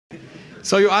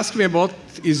So you asked me about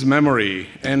is memory,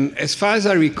 and as far as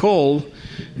I recall,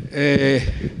 there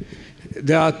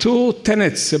are two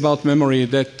tenets about memory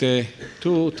that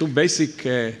two basic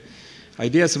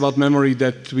ideas about memory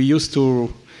that we used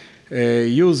to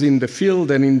use in the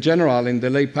field and in general in the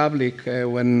lay public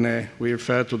when we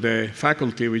refer to the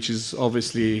faculty, which is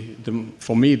obviously,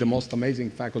 for me, the most amazing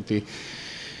faculty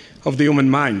of the human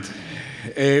mind.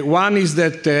 One is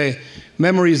that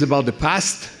memory is about the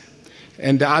past,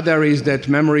 and the other is that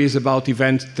memory is about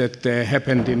events that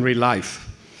happened in real life.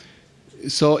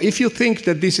 So if you think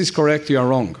that this is correct, you are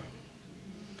wrong.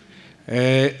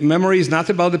 Memory is not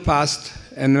about the past,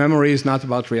 and memory is not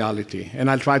about reality.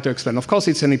 And I'll try to explain. Of course,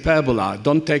 it's an hyperbola.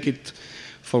 Don't take it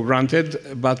for granted,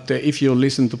 but if you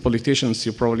listen to politicians,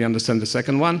 you probably understand the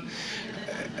second one.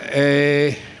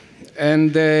 I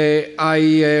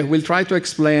will try to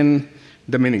explain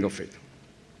the meaning of it.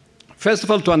 First of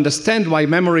all, to understand why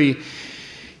memory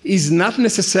is not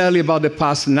necessarily about the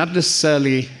past, not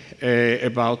necessarily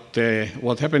about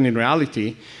what happened in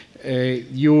reality,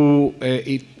 you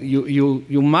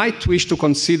might wish to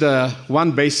consider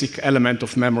one basic element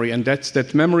of memory, and that's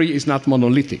that memory is not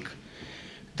monolithic.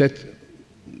 That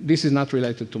this is not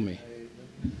related to me.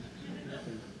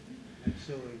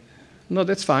 No,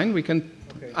 that's fine. We can.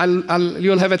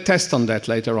 You'll have a test on that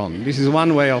later on. This is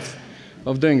one way of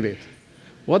doing this.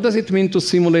 What does it mean to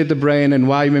simulate the brain, and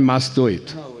why we must do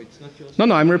it? No, it's not yours.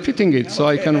 No, I'm repeating it so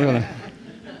I can.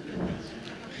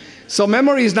 So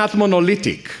memory is not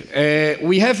monolithic.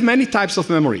 We have many types of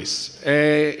memories.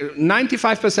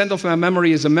 95% of our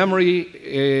memory is a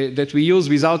memory that we use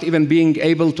without even being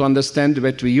able to understand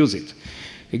that we use it.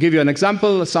 I'll give you an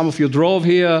example. Some of you drove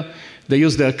here. They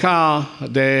used their car.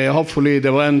 Hopefully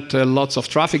there weren't lots of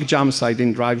traffic jams. I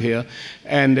didn't drive here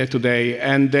today.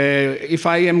 And if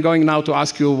I am going now to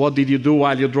ask you what did you do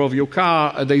while you drove your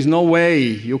car, there is no way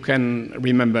you can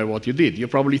remember what you did. You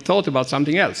probably thought about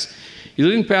something else. You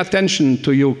didn't pay attention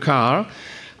to your car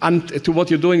and to what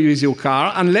you're doing with your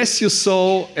car unless you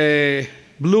saw a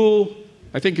blue,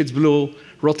 I think it's blue,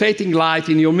 rotating light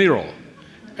in your mirror.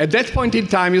 At that point in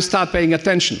time, you start paying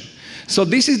attention. So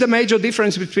this is the major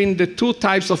difference between the two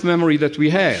types of memory that we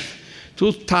have.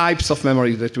 Two types of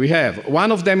memory that we have.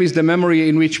 One of them is the memory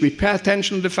in which we pay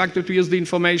attention to the fact that we use the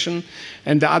information,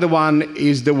 and the other one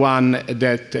is the one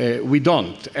that we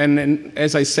don't. And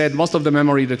as I said, most of the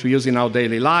memory that we use in our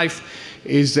daily life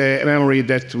is a memory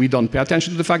that we don't pay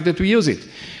attention to the fact that we use it.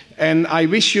 And I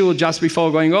wish you, just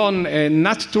before going on,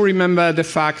 not to remember the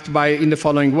fact in the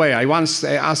following way. I once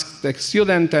asked a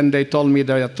student, and they told me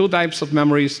there are two types of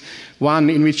memories, one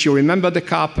in which you remember the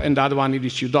cup, and the other one in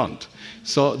which you don't.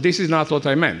 So this is not what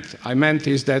I meant. I meant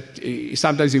is that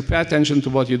sometimes you pay attention to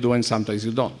what you do, and sometimes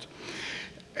you don't.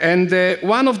 And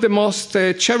one of the most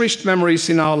cherished memories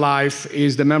in our life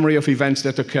is the memory of events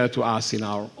that occur to us in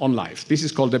our own life. This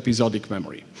is called episodic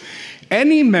memory.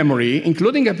 Any memory,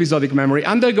 including episodic memory,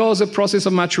 undergoes a process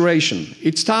of maturation.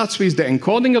 It starts with the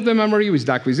encoding of the memory, with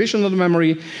the acquisition of the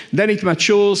memory, then it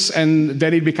matures, and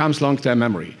then it becomes long-term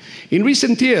memory. In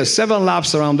recent years, several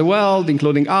labs around the world,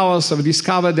 including ours, have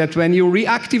discovered that when you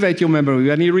reactivate your memory,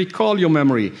 when you recall your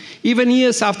memory, even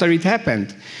years after it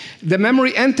happened, the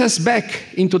memory enters back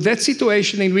into that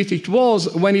situation in which it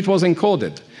was when it was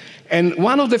encoded. And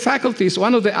one of the faculties,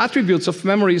 one of the attributes of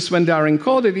memories when they are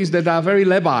encoded is that they are very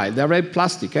labile, they are very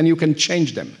plastic, and you can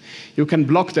change them. You can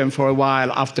block them for a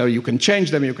while after, you can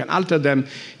change them, you can alter them,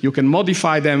 you can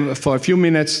modify them for a few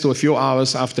minutes to a few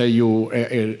hours after you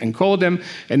encode them.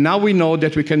 And now we know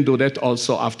that we can do that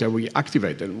also after we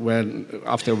activate them,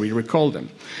 after we recall them.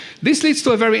 This leads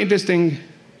to a very interesting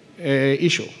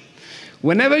issue.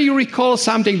 Whenever you recall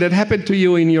something that happened to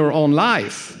you in your own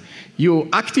life, you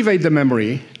activate the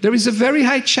memory, there is a very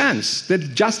high chance that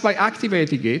just by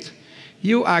activating it,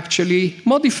 you actually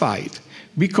modify it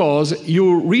because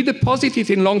you redeposit it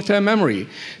in long-term memory.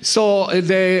 So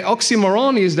the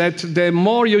oxymoron is that the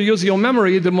more you use your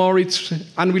memory, the more it's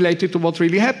unrelated to what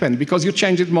really happened because you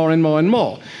change it more and more and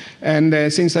more.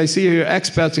 And since I see you're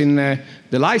experts in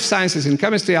the life sciences, in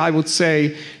chemistry, I would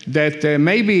say that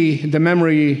maybe the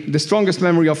memory, the strongest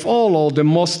memory of all, or the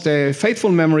most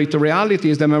faithful memory to reality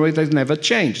is the memory that never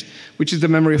changed, which is the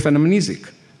memory of an amnesic,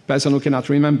 person who cannot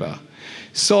remember.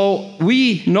 So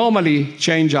we normally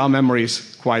change our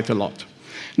memories quite a lot.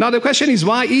 Now the question is,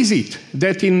 why is it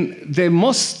that in the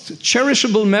most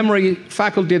cherishable memory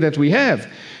faculty that we have,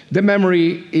 the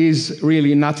memory is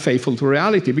really not faithful to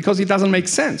reality? Because it doesn't make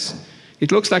sense.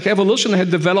 It looks like evolution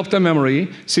had developed a memory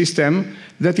system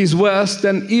that is worse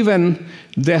than even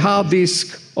the hard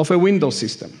disk of a Windows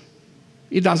system.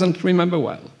 It doesn't remember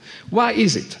well. Why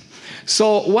is it?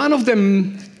 So one of the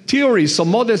theories or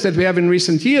models that we have in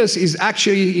recent years is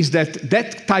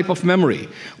that type of memory,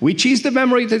 which is the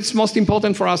memory that's most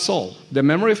important for us all. The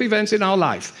memory of events in our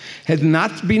life had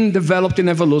not been developed in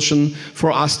evolution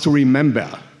for us to remember.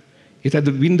 It had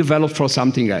been developed for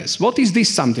something else. What is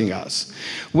this something else?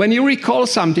 When you recall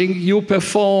something, you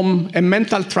perform a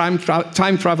mental time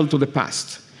travel to the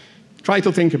past. Try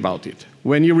to think about it.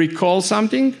 When you recall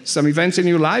something, some events in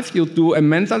your life, you do a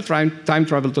mental time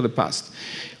travel to the past.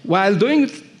 While doing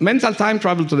mental time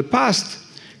travel to the past,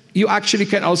 you actually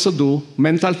can also do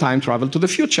mental time travel to the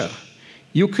future.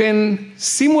 You can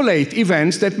simulate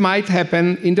events that might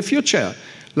happen in the future.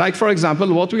 Like, for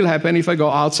example, what will happen if I go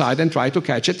outside and try to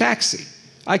catch a taxi?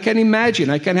 I can imagine,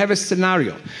 I can have a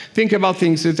scenario. Think about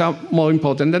things that are more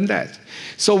important than that.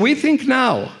 So we think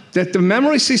now that the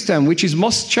memory system, which is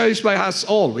most chosen by us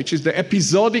all, which is the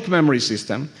episodic memory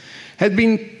system, had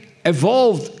been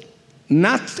evolved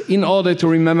not in order to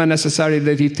remember necessarily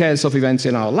the details of events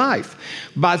in our life,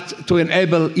 but to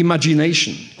enable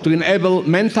imagination, to enable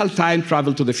mental time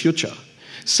travel to the future.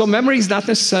 So memory is not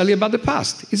necessarily about the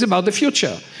past, it's about the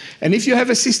future. And if you have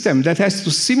a system that has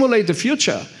to simulate the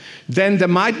future, then there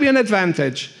might be an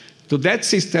advantage to that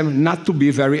system not to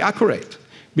be very accurate.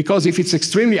 Because if it's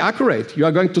extremely accurate, you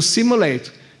are going to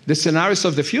simulate the scenarios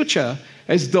of the future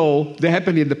as though they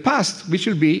happened in the past, which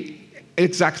will be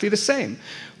exactly the same.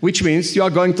 Which means you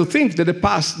are going to think that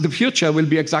the future will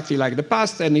be exactly like the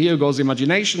past, and here goes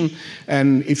imagination,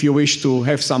 and if you wish to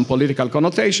have some political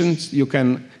connotations, you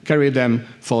can carry them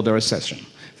for the recession.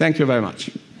 Thank you very much.